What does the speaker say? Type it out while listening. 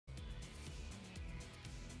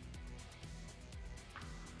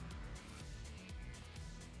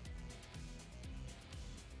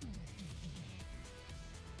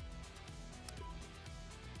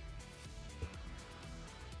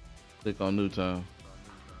Click on new time.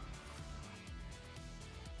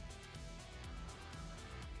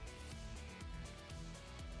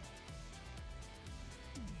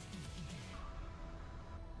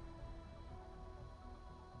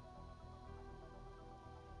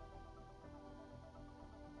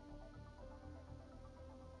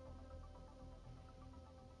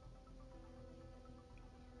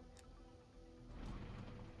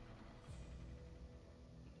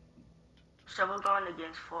 So we're going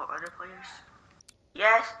against 4 other players?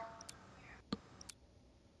 Yes?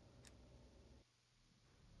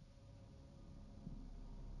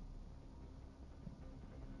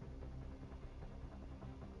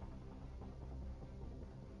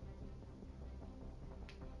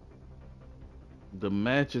 The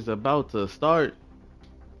match is about to start.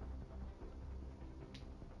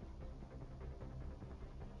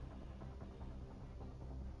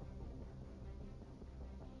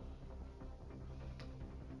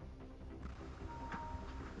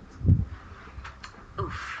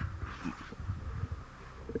 Oof.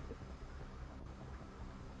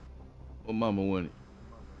 What mama wanted?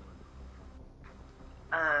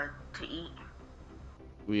 To eat.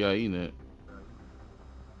 We are eating it.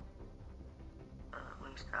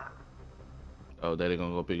 Wingstop. Oh, daddy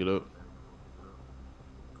gonna go pick it up.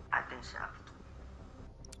 I think so.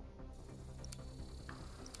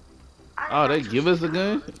 Oh, they give us a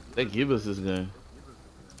gun? They give us this gun.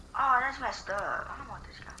 Oh, that's messed up. I don't want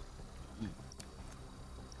this guy.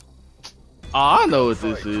 Oh, I know what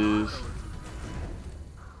this is.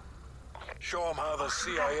 Show them how the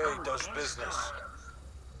CIA does business.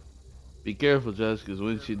 Be careful, Josh, because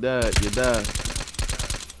when she died, you die.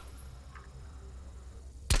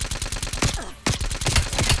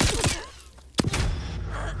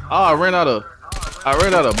 Oh, I ran out of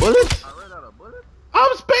bullets?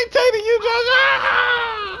 I'm spectating you, Josh.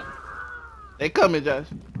 Ah! They coming, Josh.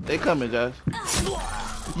 They coming, Josh.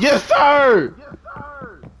 Yes, sir!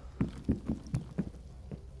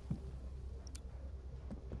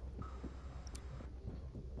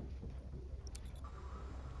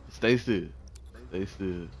 Stay still. Stay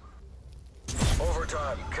still.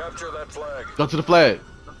 Overtime. Capture that flag. Go to the flag.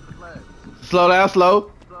 Slow down,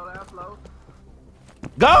 slow.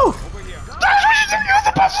 Go! You're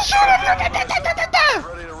supposed to shoot him!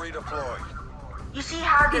 Ready to redeploy. You see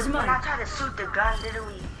how this when I try to shoot the gun,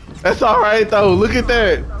 literally. That's alright though, look at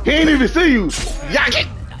that. He ain't even see you. Yak it!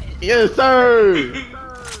 Yes, sir!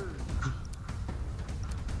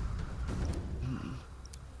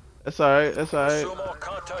 That's alright, that's alright. Assume all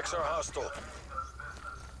contacts are hostile.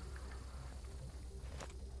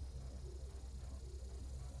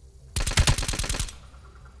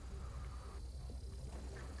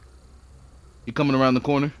 You coming around the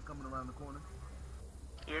corner?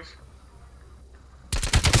 Yes. But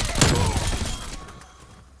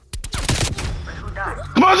who died?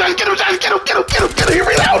 Come on, Josh, get him, Josh, get him, get him, get him, get him, he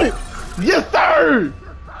reloaded! Yes, sir!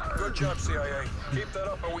 Good job, CIA. Keep that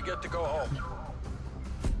up or we get to go home.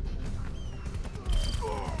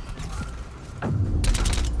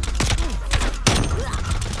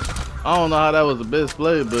 I don't know how that was the best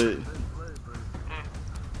play, but...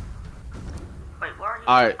 Wait, where are you?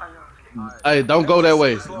 Alright. Oh, you're okay. Hey, don't go that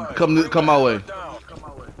way. Come my way. Down.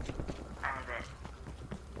 I bet.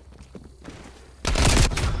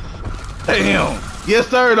 Damn! Yes,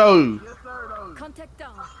 sir, though! Contact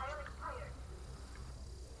down.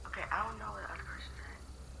 Okay, I don't know where the other person's at.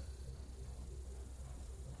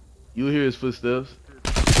 You hear his footsteps.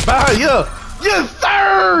 Behind you! Yes,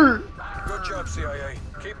 sir! Good job, CIA.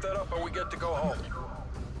 Keep that up or we get to go home.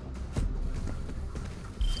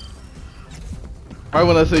 Right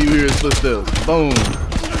when I say you hear his footsteps. Boom.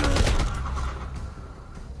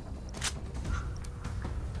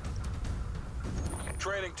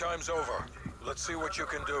 Training time's over. Let's see what you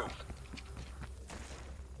can do.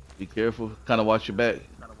 Be careful. Kind of watch your back.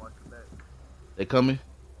 They coming?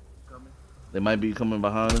 They might be coming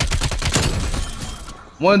behind us.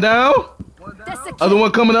 One down. That's a Other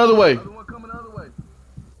one coming the other way.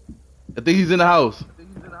 I think he's in the house.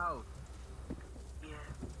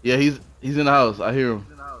 Yeah. Yeah, he's in the house. I hear him.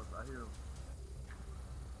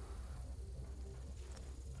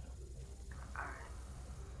 Alright.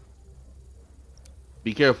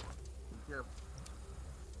 Be careful. He's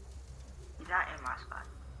not in my spot.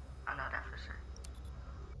 I know that for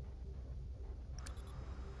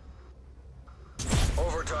sure.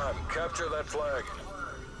 Overtime. Capture that flag.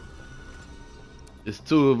 It's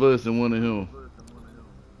two of us and one of him.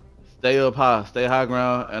 Stay up high. Stay high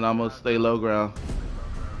ground, and I'm gonna stay low ground.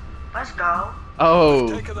 Let's go. Oh,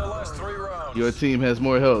 Taking the last 3 rounds. your team has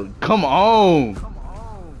more health. Come on.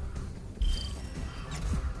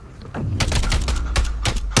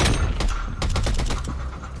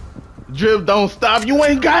 Drip, don't stop. You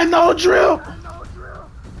ain't got no drip.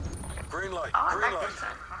 Green light, Oh, I green like light. this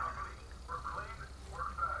one.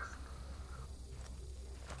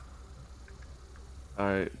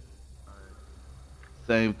 Alright.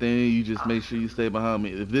 Same thing, you just make sure you stay behind me.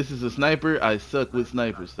 If this is a sniper, I suck with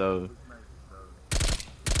snipers, so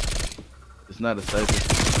it's not a sniper.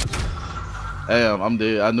 Damn, I'm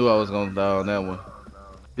dead. I knew I was gonna die on that one.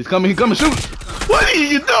 He's coming, shoot! What are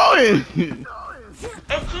you doing?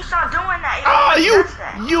 It keeps on doing that. It Ah, always you does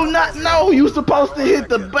that. you not know you supposed to hit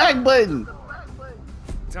the back button.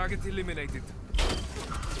 Target eliminated.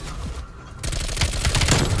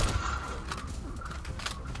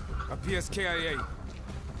 A PSKIA.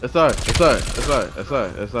 That's alright, that's alright, that's alright, that's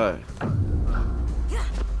alright, that's alright.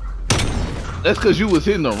 That's cause you was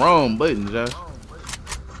hitting the wrong button, Josh.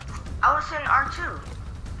 I was hitting R2.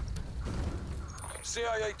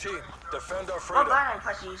 CIA team, defend our What freedom. button I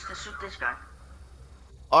press to use to shoot this gun?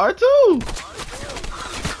 R2!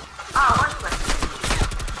 Oh, one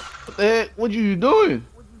press. What the heck? What you doing?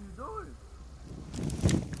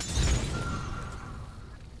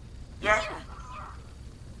 Yes.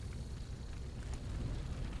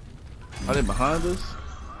 Are they behind us?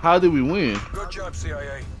 How did we win? Good job,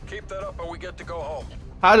 CIA. Keep that up and we get to go home.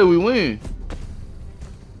 How did we win?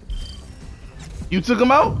 You took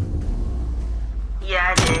him out?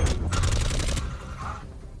 Yeah, I did.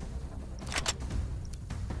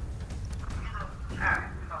 Alright.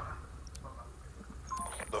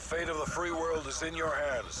 The fate of the free world is in your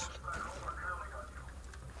hands.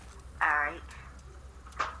 Alright.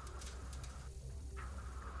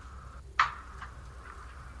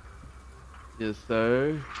 Yes,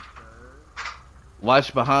 sir.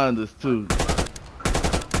 Watch behind us too.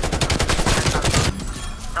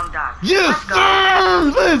 Don't die. Yes, Let's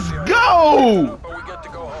sir! Let's Up go! and we get to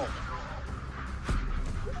go home.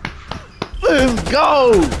 Let's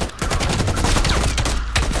go!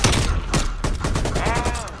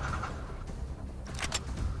 Dang.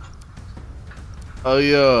 Oh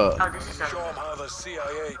yeah. Oh, this is Show a... them how the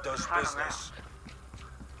CIA does business.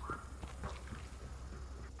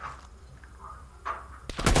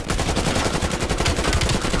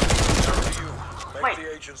 Up to you. Make Wait,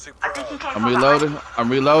 the agency I think he proud. came I'm from reloading. behind. I'm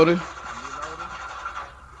reloading.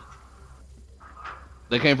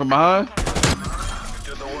 They came from behind? You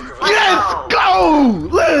did the work of Let's go!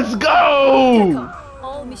 Let's go!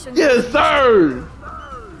 All mission Yes, sir!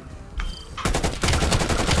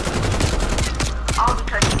 All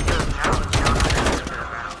because he killed me. I don't know how to feel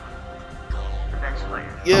about the bench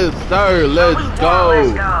player. Yes, sir. We Let's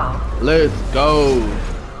won, go. Let's Let's go.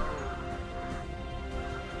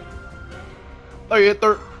 Oh, yeah,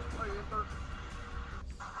 third.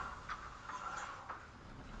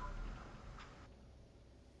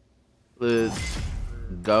 Let's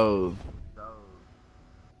go.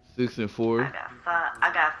 6 and 4.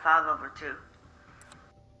 I got 5/2.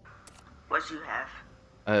 What you have?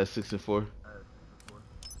 I had 6 and 4.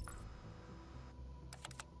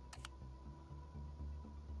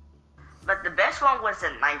 But the best one was the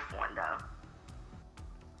knife one, though.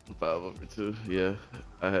 5/2. Yeah,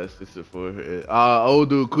 I had 6 and 4. And, old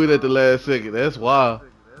dude quit at the last second. That's wild.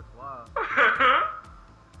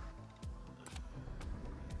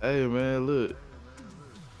 Hey man, look.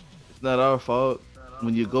 It's not our fault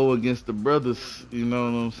when you go against the brothers. You know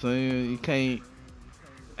what I'm saying? You can't.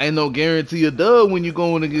 Ain't no guarantee of dub when you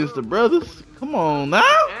going against the brothers. Come on now.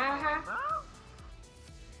 Mhm.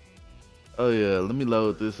 Oh yeah, let me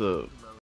load this up.